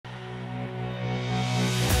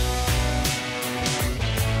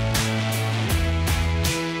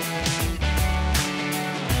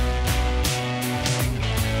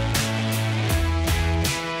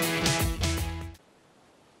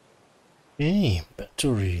Okay,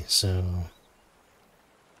 battery, so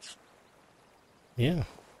yeah.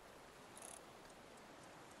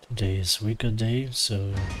 Today is Vigor day,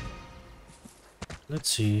 so let's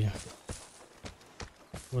see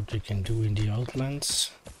what we can do in the Outlands.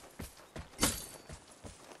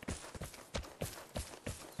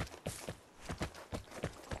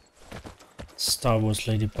 Star Wars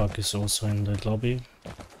Ladybug is also in the lobby.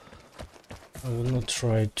 I will not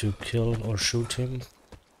try to kill or shoot him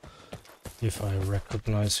if I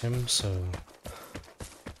recognize him, so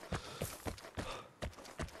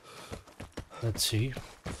let's see.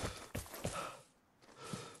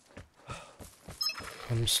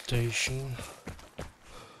 Com station.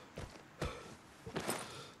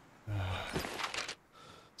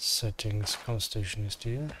 Settings, com station is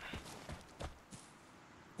there.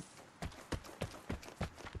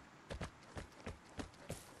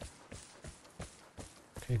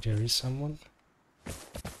 Okay, there is someone.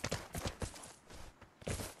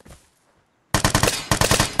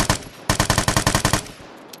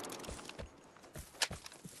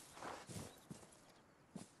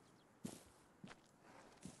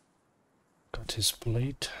 Got his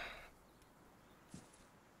blade.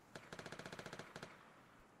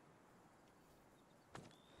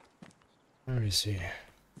 Where is he?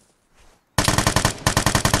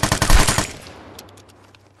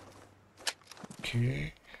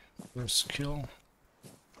 Okay, first kill.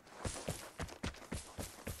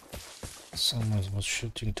 Someone was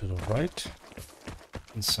shooting to the right,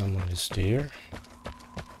 and someone is there.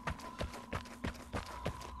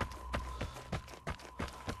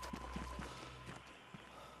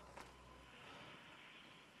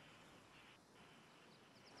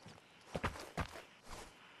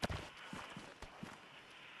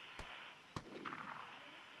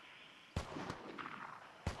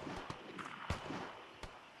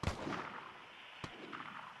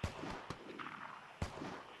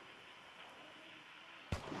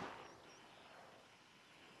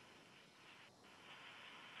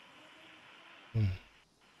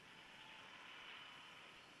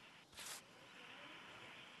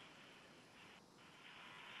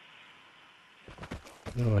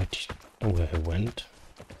 No idea where he went.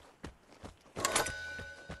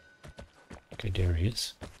 Okay, there he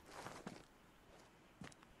is.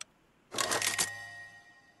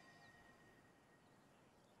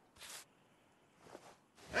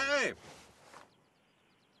 Hey!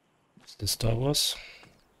 Is this Star Wars?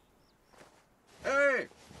 Hey!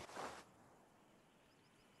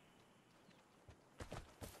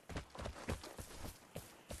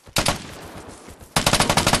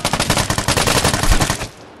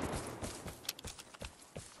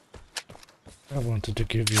 I wanted to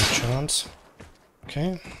give you a chance.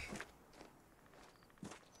 Okay.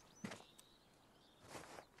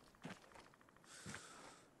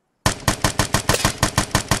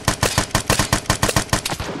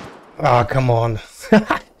 Ah, come on.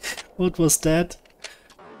 What was that?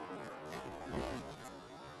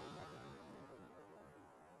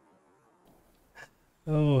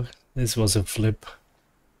 Oh, this was a flip.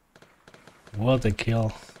 What a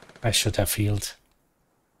kill. I should have healed.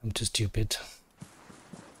 I'm too stupid.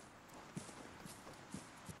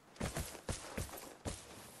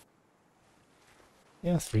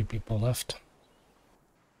 Yeah, 3 people left.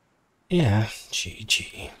 Yeah,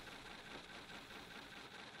 GG.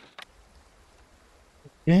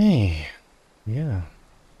 Okay. Yeah.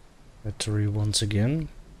 Battery once again.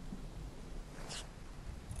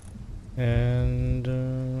 And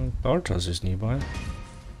Bartas is nearby.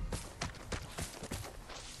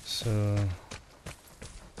 So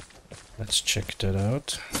let's check that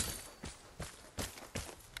out.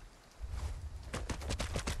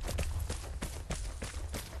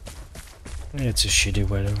 It's a shitty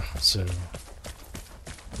weather, so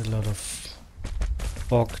a lot of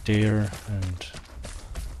fog there and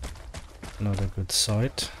not a good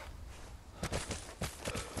sight.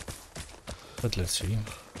 But let's see.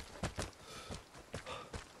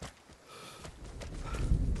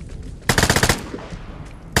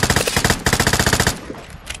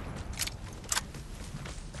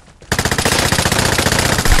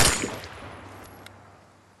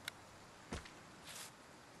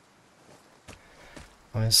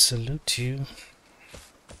 I salute you.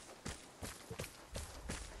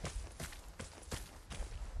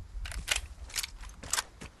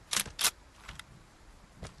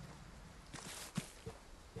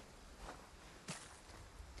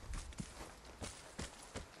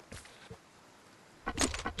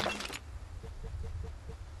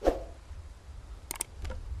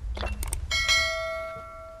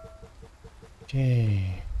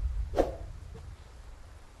 Okay.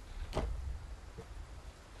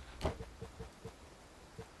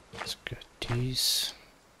 Let's get these.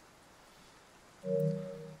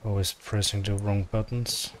 Always pressing the wrong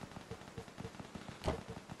buttons.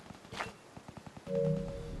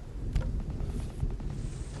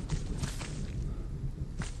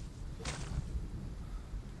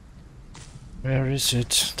 Where is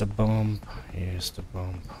it? The bomb. Here's the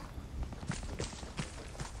bomb.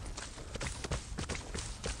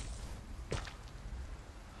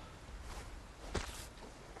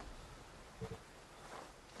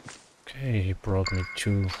 Okay, he brought me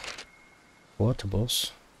 2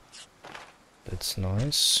 portables. That's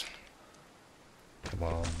nice. Come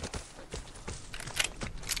on.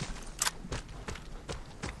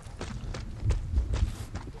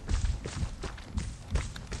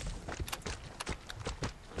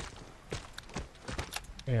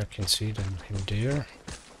 Yeah, I can see them in there.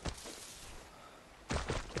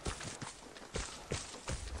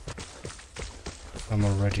 I'm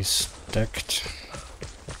already stacked.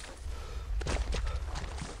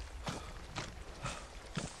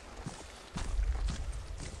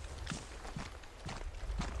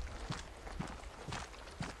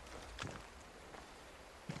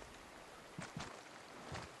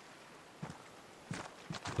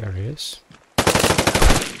 There he is.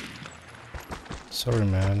 Sorry,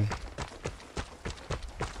 man.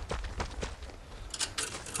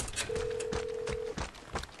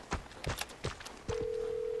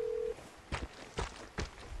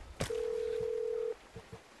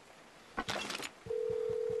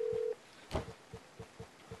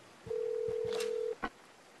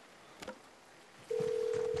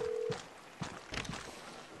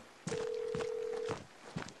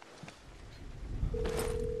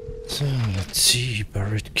 So let's see,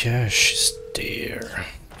 buried cash is there.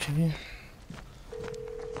 Okay.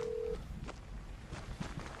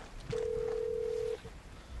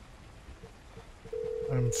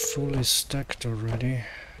 I'm fully stacked already.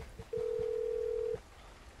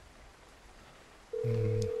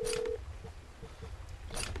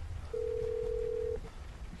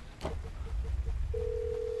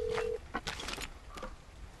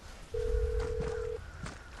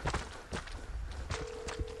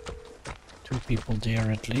 People there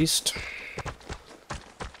at least.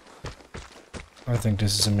 I think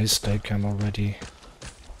this is a mistake. I'm already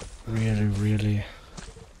really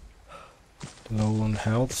low on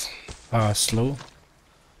health. Slow.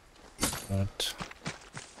 But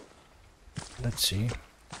let's see.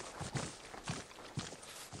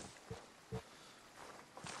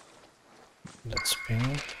 Let's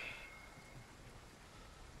ping.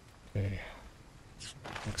 Okay.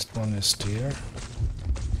 Next one is there.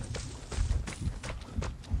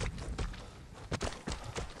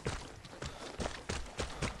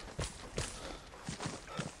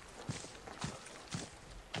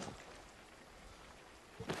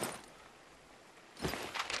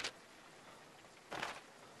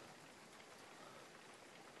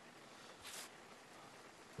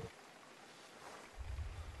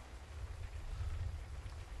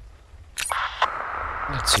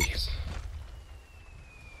 Let's see.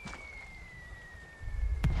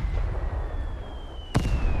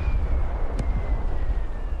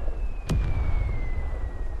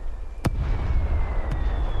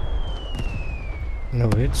 No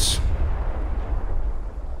hits.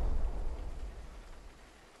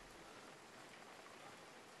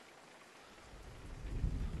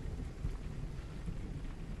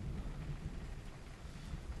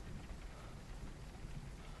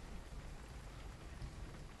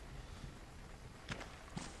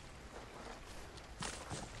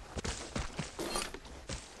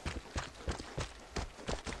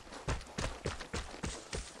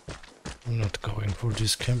 I'm not going for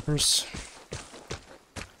these campers.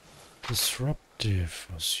 Disruptive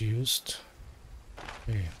was used.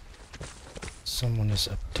 Okay. Someone is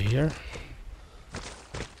up there.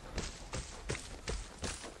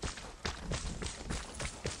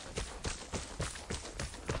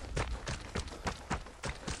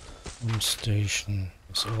 Home station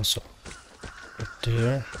is also up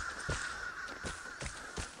there.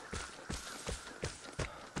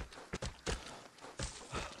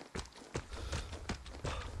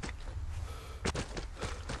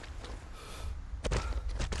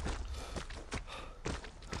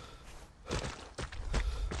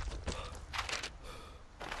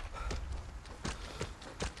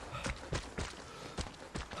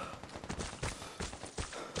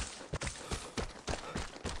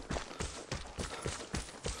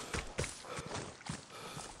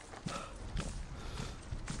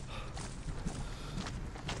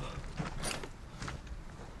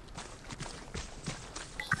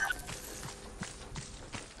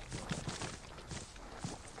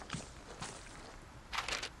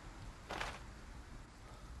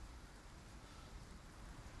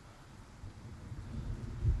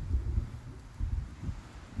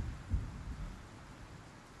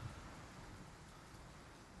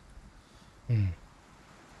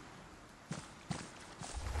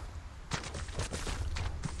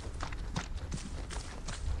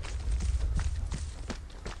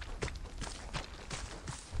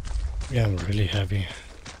 Yeah, I'm really heavy.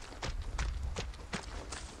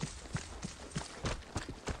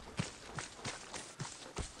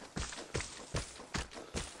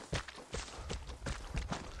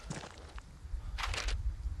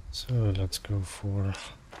 So let's go for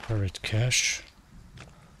buried cache.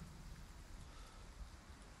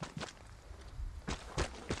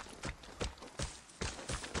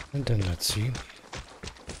 And then let's see.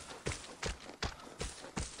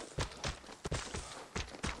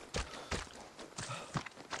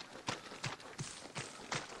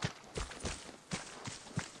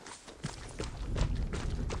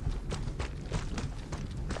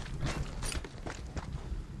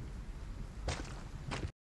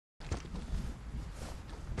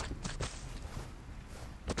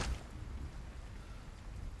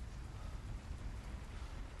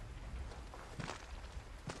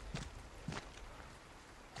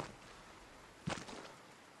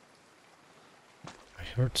 I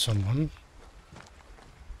heard someone.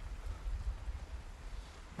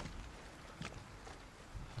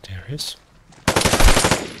 There is.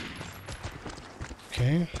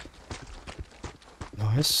 Okay.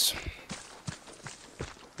 Nice.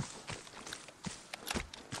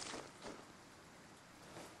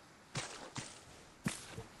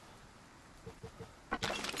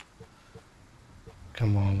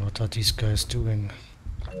 Come on, what are these guys doing?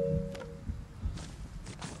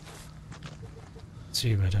 Let's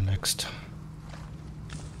see where the next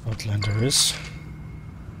Outlander is.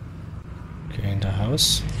 Okay, in the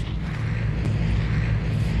house.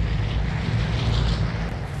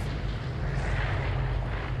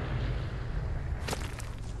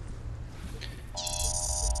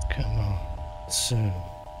 Come on. So.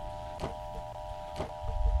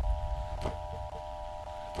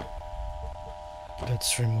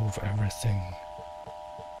 Let's remove everything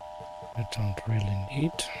I don't really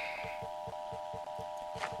need.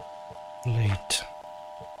 Late.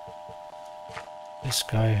 This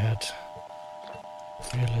guy had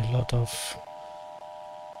really a lot of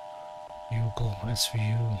Vigor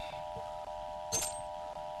SVU.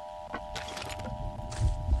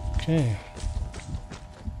 Okay.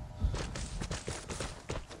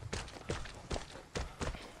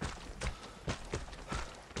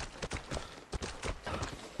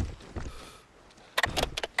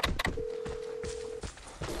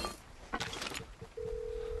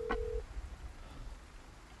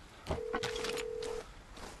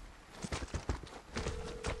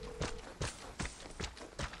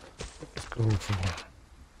 Go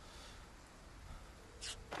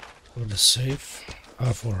for the safe,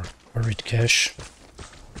 for buried cache.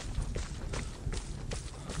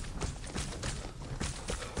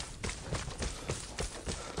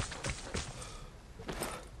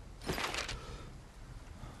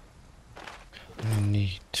 I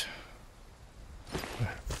need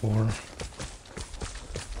 4. I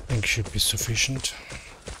think should be sufficient.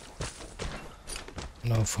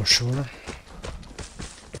 Now for sure.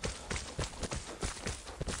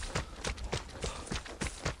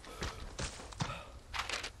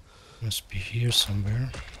 Must be here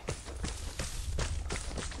somewhere.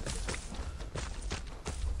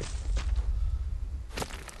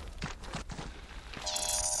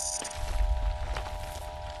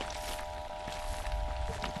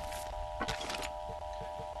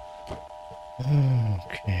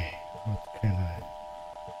 Okay, what can I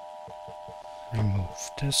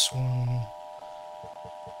remove? This one.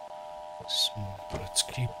 So let's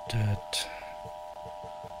keep that.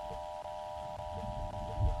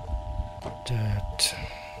 That.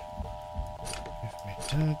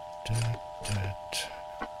 Give me that.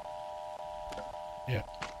 Yeah.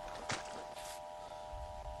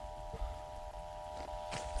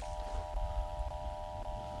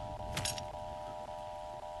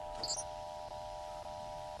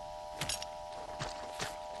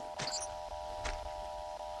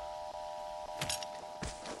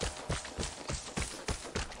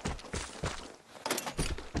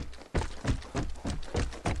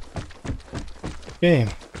 Okay,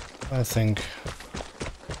 I think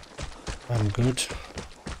I'm good.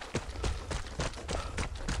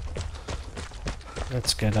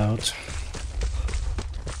 Let's get out.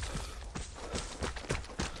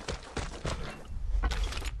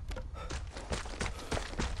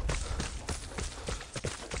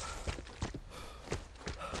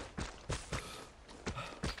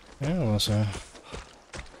 Yeah, it was a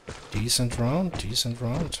decent round.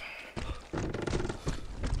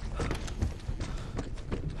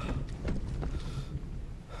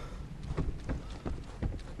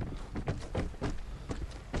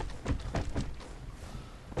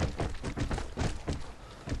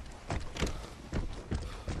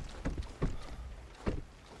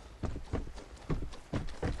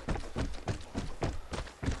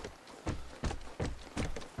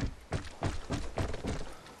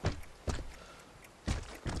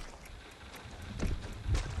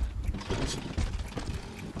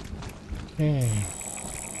 Okay.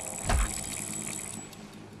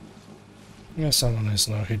 Yeah, someone is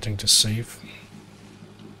now hitting the save.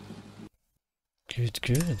 Good,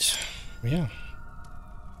 good. Yeah.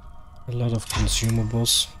 A lot of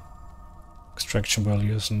consumables. Extraction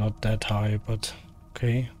value is not that high, but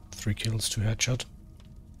okay. 3 kills, 2 headshot.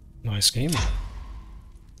 Nice game.